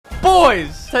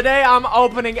Boys, today I'm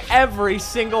opening every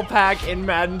single pack in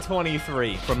Madden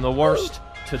 23, from the worst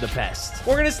to the best.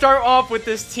 We're gonna start off with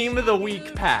this Team of the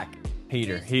Week pack.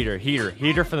 Heater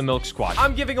for the Milk Squad.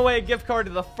 I'm giving away a gift card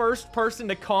to the first person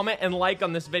to comment and like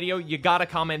on this video. You gotta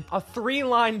comment a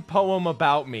 3-line poem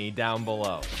about me down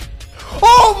below.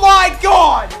 Oh my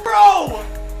God, bro!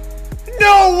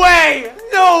 No way!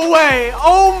 No way!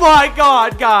 Oh my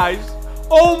God, guys!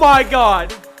 Oh my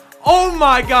God! Oh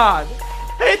my God!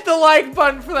 Hit the like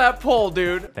button for that poll,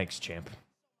 dude. Thanks, champ.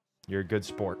 You're a good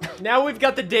sport. Now we've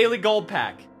got the daily gold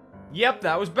pack. Yep,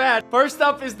 that was bad. First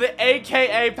up is the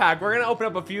AKA pack. We're gonna open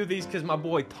up a few of these because my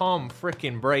boy Tom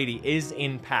frickin' Brady is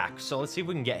in packs. So let's see if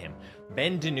we can get him.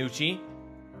 Ben DiNucci,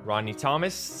 Rodney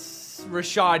Thomas,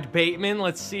 Rashad Bateman.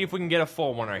 Let's see if we can get a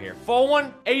full one right here. Full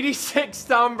one, 86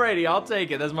 Tom Brady. I'll take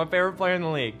it. That's my favorite player in the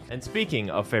league. And speaking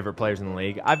of favorite players in the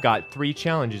league, I've got 3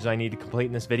 challenges I need to complete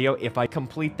in this video. If I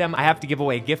complete them, I have to give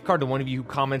away a gift card to one of you who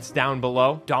comments down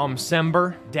below. Dom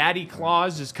Sember, Daddy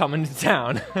Claus is coming to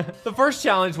town. The first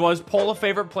challenge was pull a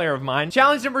favorite player of mine.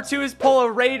 Challenge number 2 is pull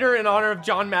a Raider in honor of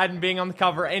John Madden being on the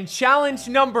cover. And challenge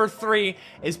number 3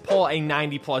 is pull a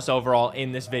 90+ overall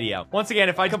in this video. Once again,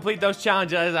 if I complete those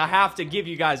challenges, I have to give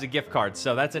you guys a gift card.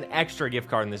 So that's an extra gift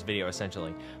card in this video,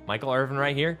 essentially. Michael Irvin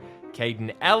right here.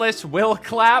 Caden Ellis, Will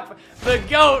Clapp, the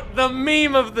GOAT, the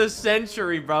meme of the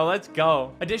century, bro. Let's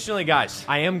go. Additionally, guys,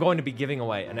 I am going to be giving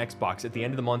away an Xbox at the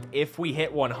end of the month if we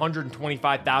hit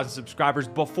 125,000 subscribers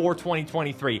before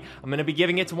 2023. I'm going to be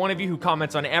giving it to one of you who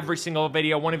comments on every single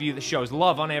video, one of you that shows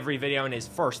love on every video and is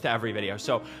first to every video.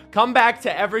 So come back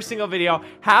to every single video,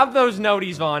 have those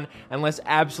noties on, and let's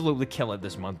absolutely kill it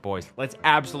this month, boys. Let's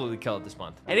absolutely kill it this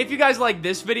month. And if you guys like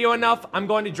this video enough, I'm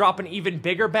going to drop an even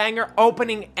bigger banger,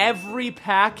 opening every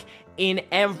pack in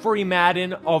every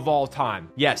Madden of all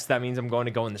time. Yes, that means I'm going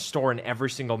to go in the store in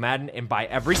every single Madden and buy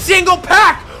every single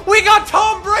pack. We got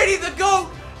Tom Brady, the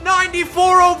GOAT,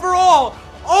 94 overall.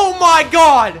 Oh my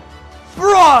God.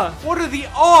 Bruh, what are the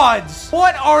odds?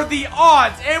 What are the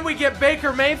odds? And we get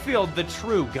Baker Mayfield, the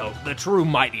true GOAT, the true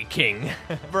mighty king.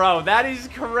 Bro, that is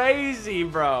crazy,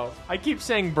 bro. I keep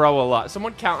saying bro a lot.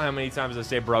 Someone count how many times I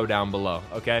say bro down below,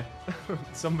 okay?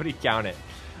 Somebody count it.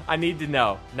 I need to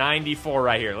know. 94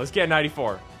 right here. Let's get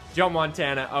 94. Joe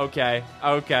Montana. Okay.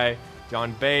 Okay.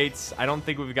 John Bates. I don't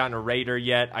think we've gotten a Raider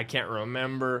yet. I can't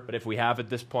remember. But if we have at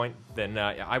this point, then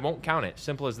I won't count it.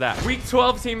 Simple as that. Week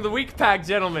 12 Team of the Week pack,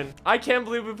 gentlemen. I can't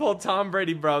believe we pulled Tom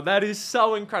Brady, bro. That is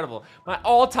so incredible. My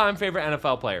all-time favorite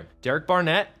NFL player. Derek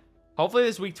Barnett. Hopefully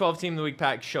this Week 12 Team of the Week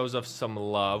pack shows us some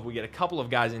love. We get a couple of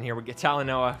guys in here. We get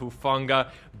Talanoa, Hufanga,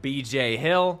 BJ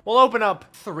Hill. We'll open up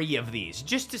 3 of these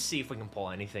just to see if we can pull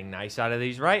anything nice out of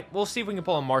these, right? We'll see if we can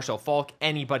pull a Marshall Faulk,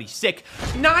 anybody sick.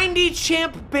 90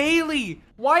 Champ Bailey.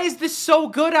 Why is this so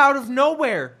good out of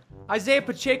nowhere? Isaiah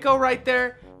Pacheco right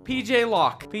there. PJ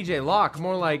Locke. PJ Locke,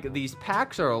 more like these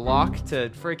packs are a lock to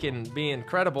freaking be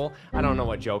incredible. I don't know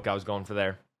what joke I was going for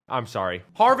there. I'm sorry.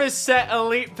 Harvest Set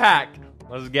Elite Pack.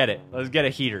 Let's get it. Let's get a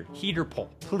heater. Heater pull.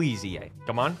 Please, EA.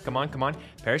 Come on, come on, come on.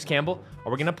 Paris Campbell.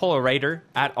 Are we going to pull a Raider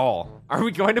at all? Are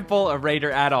we going to pull a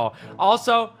Raider at all?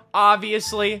 Also,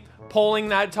 obviously, pulling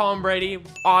that Tom Brady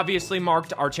obviously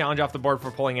marked our challenge off the board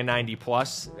for pulling a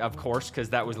 90+, of course, because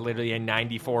that was literally a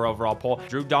 94 overall pull.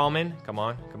 Drew Dahlman. Come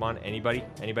on, come on. Anybody?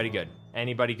 Anybody good?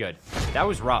 Anybody good? That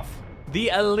was rough.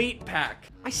 The Elite Pack.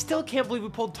 I still can't believe we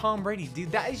pulled Tom Brady,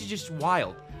 dude. That is just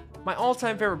wild. My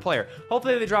all-time favorite player.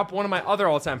 Hopefully they drop one of my other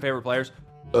all-time favorite players.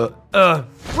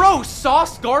 Bro,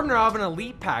 Sauce Gardner out of an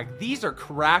Elite Pack. These are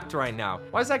cracked right now.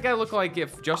 Why does that guy look like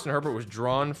if Justin Herbert was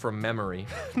drawn from memory?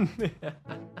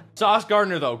 Sauce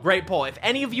Gardner, though, great pull. If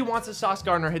any of you wants a Sauce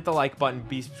Gardner, hit the like button,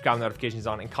 be subscribed, notifications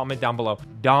on, and comment down below.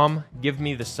 Dom, give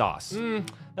me the sauce.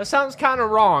 That sounds kind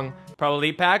of wrong. Pro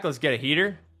Elite Pack, let's get a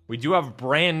heater. We do have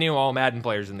brand new all Madden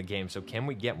players in the game, so can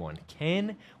we get one?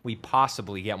 Can we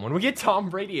possibly get one? We get Tom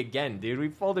Brady again, dude.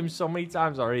 We've pulled him so many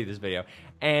times already this video.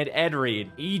 And Ed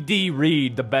Reed, E.D.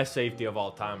 Reed, the best safety of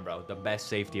all time, bro. The best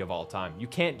safety of all time. You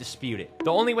can't dispute it.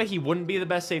 The only way he wouldn't be the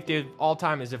best safety of all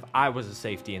time is if I was a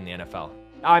safety in the NFL.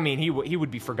 I mean, he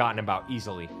would be forgotten about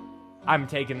easily. I'm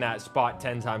taking that spot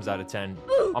 10 times out of 10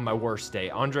 on my worst day.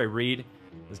 Andre Reed.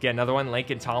 Let's get another one.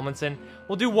 Laken Tomlinson.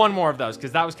 We'll do one more of those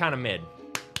because that was kind of mid.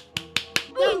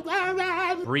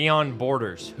 Breon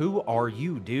Borders. Who are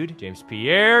you, dude? James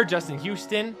Pierre, Justin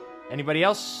Houston. Anybody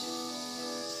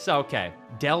else? Okay.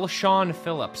 Delshawn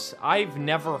Phillips. I've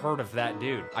never heard of that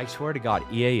dude. I swear to God,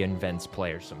 EA invents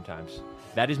players sometimes.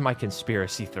 That is my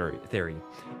conspiracy theory.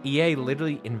 EA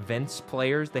literally invents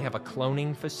players. They have a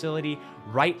cloning facility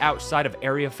right outside of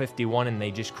Area 51, and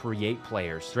they just create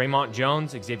players. Draymond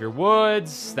Jones, Xavier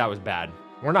Woods. That was bad.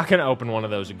 We're not gonna open one of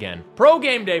those again. Pro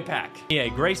Game Day pack. EA,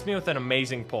 grace me with an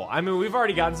amazing pull. I mean, we've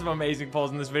already gotten some amazing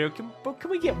pulls in this video, but can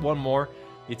we get one more?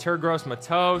 Yaturgros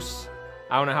Matos.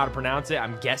 I don't know how to pronounce it.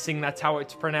 I'm guessing that's how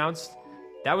it's pronounced.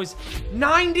 That was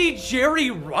 90 Jerry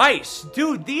Rice.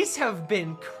 Dude, these have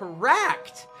been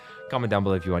cracked. Comment down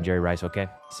below if you want Jerry Rice, okay?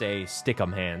 Say stick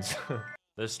 'em hands.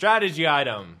 The strategy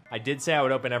item. I did say I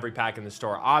would open every pack in the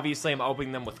store. Obviously, I'm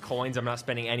opening them with coins. I'm not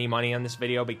spending any money on this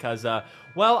video because,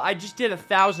 well, I just did a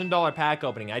 $1,000 pack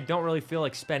opening. I don't really feel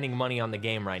like spending money on the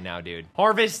game right now, dude.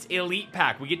 Harvest Elite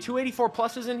Pack. We get 284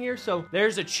 pluses in here, so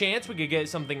there's a chance we could get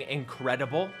something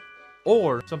incredible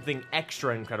or something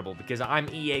extra incredible because I'm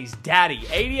EA's daddy.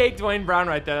 88 Dwayne Brown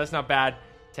right there. That's not bad.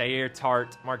 Taylor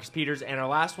Tart, Marcus Peters, and our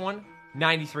last one,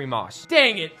 93 Moss.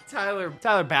 Dang it, Tyler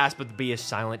Bass, but the B is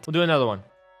silent. We'll do another one.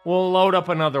 We'll load up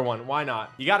another one. Why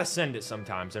not? You gotta send it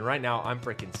sometimes, and right now, I'm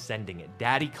freaking sending it.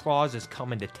 Daddy Claus is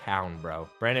coming to town, bro.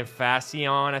 Brandon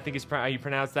Fassion, I think is how you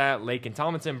pronounce that. Lakin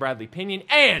Tomlinson, Bradley Pinion,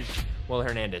 and Will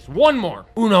Hernandez. One more.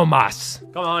 Uno mas.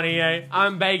 Come on, EA.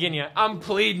 I'm begging you. I'm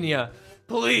pleading you.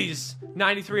 Please.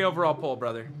 93 overall poll,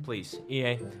 brother. Please.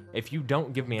 EA, if you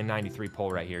don't give me a 93 poll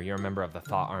right here, you're a member of the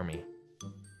Thought Army.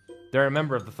 They're a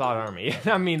member of the Thought Army.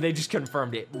 I mean, they just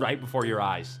confirmed it right before your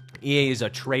eyes. EA is a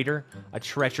traitor, a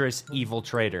treacherous, evil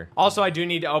traitor. Also, I do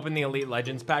need to open the Elite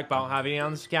Legends pack, but I don't have any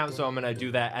on this account, so I'm gonna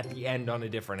do that at the end on a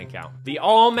different account. The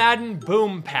All Madden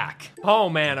Boom Pack. Oh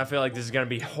man, I feel like this is gonna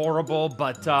be horrible,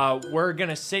 but we're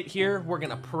gonna sit here, we're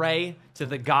gonna pray to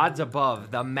the gods above,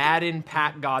 the Madden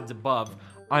pack gods above.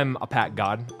 I'm a pack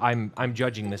god. I'm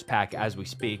judging this pack as we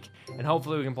speak, and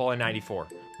hopefully we can pull a 94.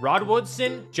 Rod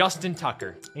Woodson, Justin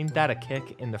Tucker. Ain't that a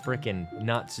kick in the freaking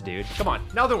nuts, dude? Come on,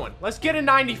 another one. Let's get a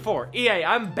 94. EA,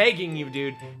 I'm begging you,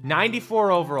 dude.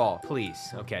 94 overall, please.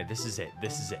 Okay, this is it.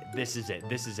 This is it. This is it.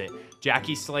 This is it.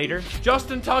 Jackie Slater,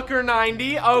 Justin Tucker,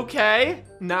 90. Okay,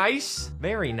 nice.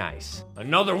 Very nice.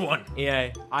 Another one.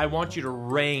 EA, I want you to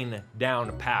rain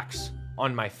down packs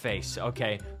on my face,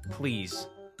 okay? Please.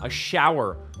 A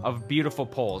shower of beautiful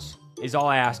pulls is all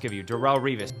I ask of you. Darrell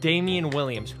Revis, Damian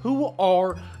Williams. Who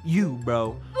are you,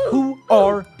 bro? Who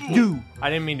are you?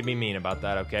 I didn't mean to be mean about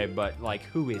that, okay? But, like,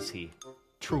 who is he?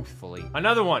 Truthfully.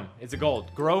 Another one. It's a gold.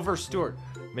 Grover Stewart.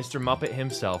 Mr. Muppet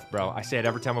himself, bro. I say it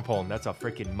every time I pull him. That's a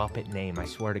freaking Muppet name, I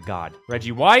swear to God.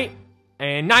 Reggie White.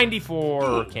 And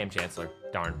 94, Cam Chancellor.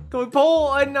 Darn. Can we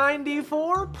pull a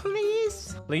 94,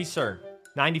 please? Please, sir.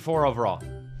 94 overall.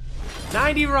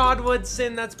 90 Rod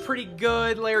Woodson, that's pretty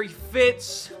good. Larry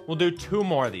Fitz. We'll do two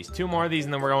more of these,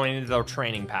 and then we're going into their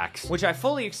training packs, which I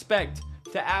fully expect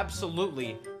to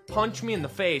absolutely punch me in the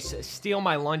face, steal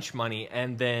my lunch money,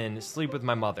 and then sleep with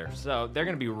my mother. So they're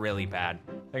gonna be really bad.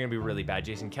 They're gonna be really bad.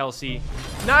 Jason Kelsey.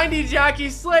 90 Jackie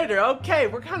Slater. Okay,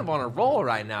 we're kind of on a roll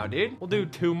right now, dude. We'll do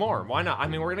two more. Why not? I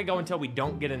mean, we're gonna go until we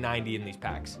don't get a 90 in these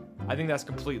packs. I think that's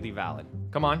completely valid.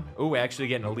 Come on. Ooh, we actually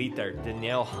get an elite there.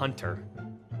 Danielle Hunter.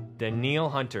 Danielle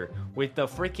Hunter with the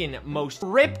freaking most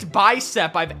ripped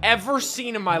bicep I've ever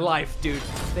seen in my life, dude.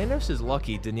 Thanos is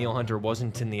lucky Danielle Hunter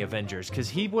wasn't in the Avengers because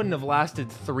he wouldn't have lasted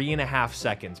 3.5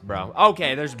 seconds, bro.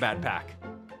 Okay, there's a bad pack.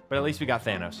 But at least we got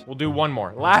Thanos. We'll do one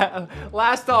more.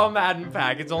 Last All Madden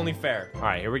pack. It's only fair. All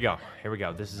right, here we go. Here we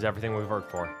go. This is everything we've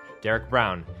worked for. Derek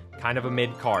Brown, kind of a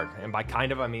mid card. And by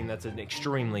kind of, I mean that's an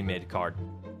extremely mid card.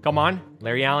 Come on,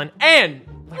 Larry Allen, and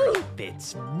Larry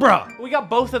Fitz, bruh. We got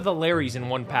both of the Larrys in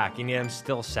one pack, and yet I'm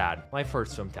still sad. Life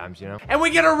hurts sometimes, you know? And we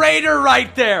get a Raider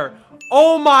right there.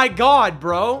 Oh my God,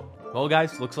 bro. Well,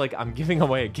 guys, looks like I'm giving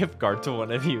away a gift card to one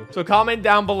of you. So comment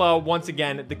down below, once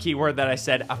again, the keyword that I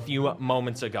said a few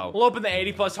moments ago. We'll open the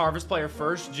 80+ Harvest player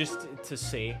first, just to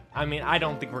see. I mean, I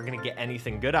don't think we're gonna get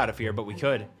anything good out of here, but we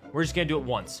could. We're just gonna do it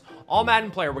once. All Madden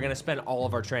player, we're gonna spend all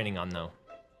of our training on, though.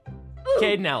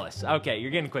 Caden Ellis. Okay, you're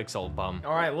getting quick sold, bum.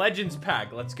 All right, Legends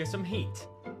pack. Let's get some heat.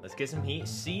 Let's get some heat.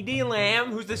 CD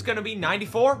Lamb. Who's this gonna be?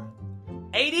 94?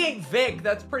 88 Vic.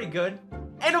 That's pretty good.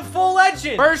 And a full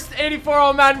legend. First 84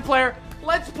 All Madden player.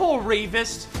 Let's pull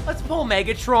Revis. Let's pull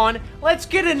Megatron. Let's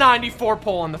get a 94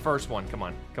 pull on the first one. Come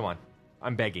on. Come on.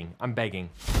 I'm begging. I'm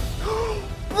begging.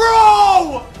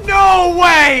 Bro! No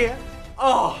way!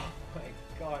 Oh my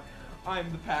God.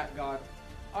 I'm the pack god.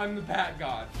 I'm the pack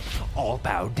god. All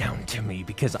bow down to me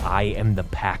because I am the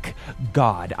pack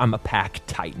god. I'm a pack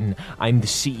titan. I'm the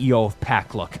CEO of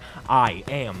Pack Look. I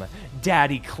am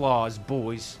Daddy Claus,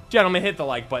 boys. Gentlemen, hit the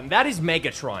like button. That is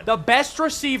Megatron, the best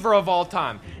receiver of all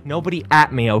time. Nobody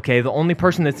at me, okay? The only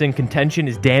person that's in contention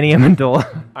is Danny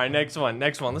Amendola. All right, next one.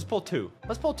 Next one. Let's pull two.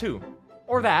 Let's pull two.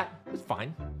 Or that. It's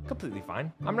fine. Completely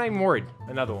fine. I'm not even worried.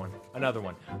 Another one. Another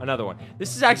one. Another one.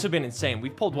 This has actually been insane.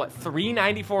 We've pulled, what, 3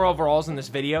 94 overalls in this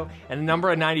video and a number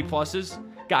of 90 pluses?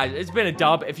 Guys, it's been a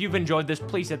dub. If you've enjoyed this,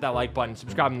 please hit that like button,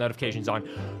 subscribe, and notifications on.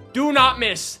 Do not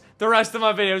miss the rest of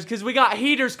my videos because we got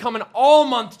heaters coming all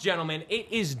month, gentlemen. It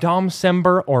is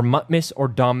Domcember or Mutmiss or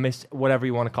Dommiss, whatever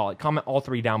you want to call it. Comment all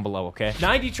three down below, okay?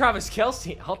 90 Travis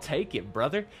Kelce. I'll take it,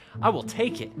 brother. I will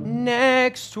take it.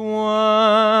 Next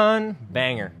one.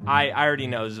 Banger. I already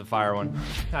know this is a fire one.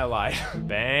 I lied.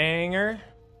 Banger.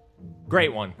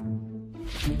 Great one.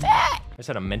 I just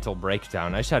had a mental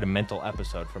breakdown. I just had a mental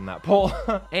episode from that poll.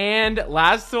 And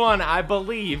last one, I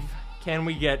believe. Can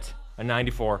we get a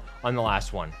 94 on the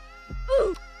last one?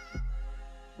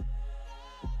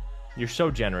 You're so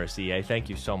generous, EA. Thank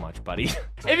you so much, buddy.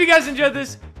 If you guys enjoyed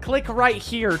this, click right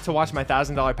here to watch my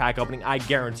 $1,000 pack opening. I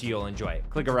guarantee you'll enjoy it.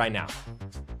 Click it right now.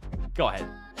 Go ahead.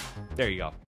 There you go.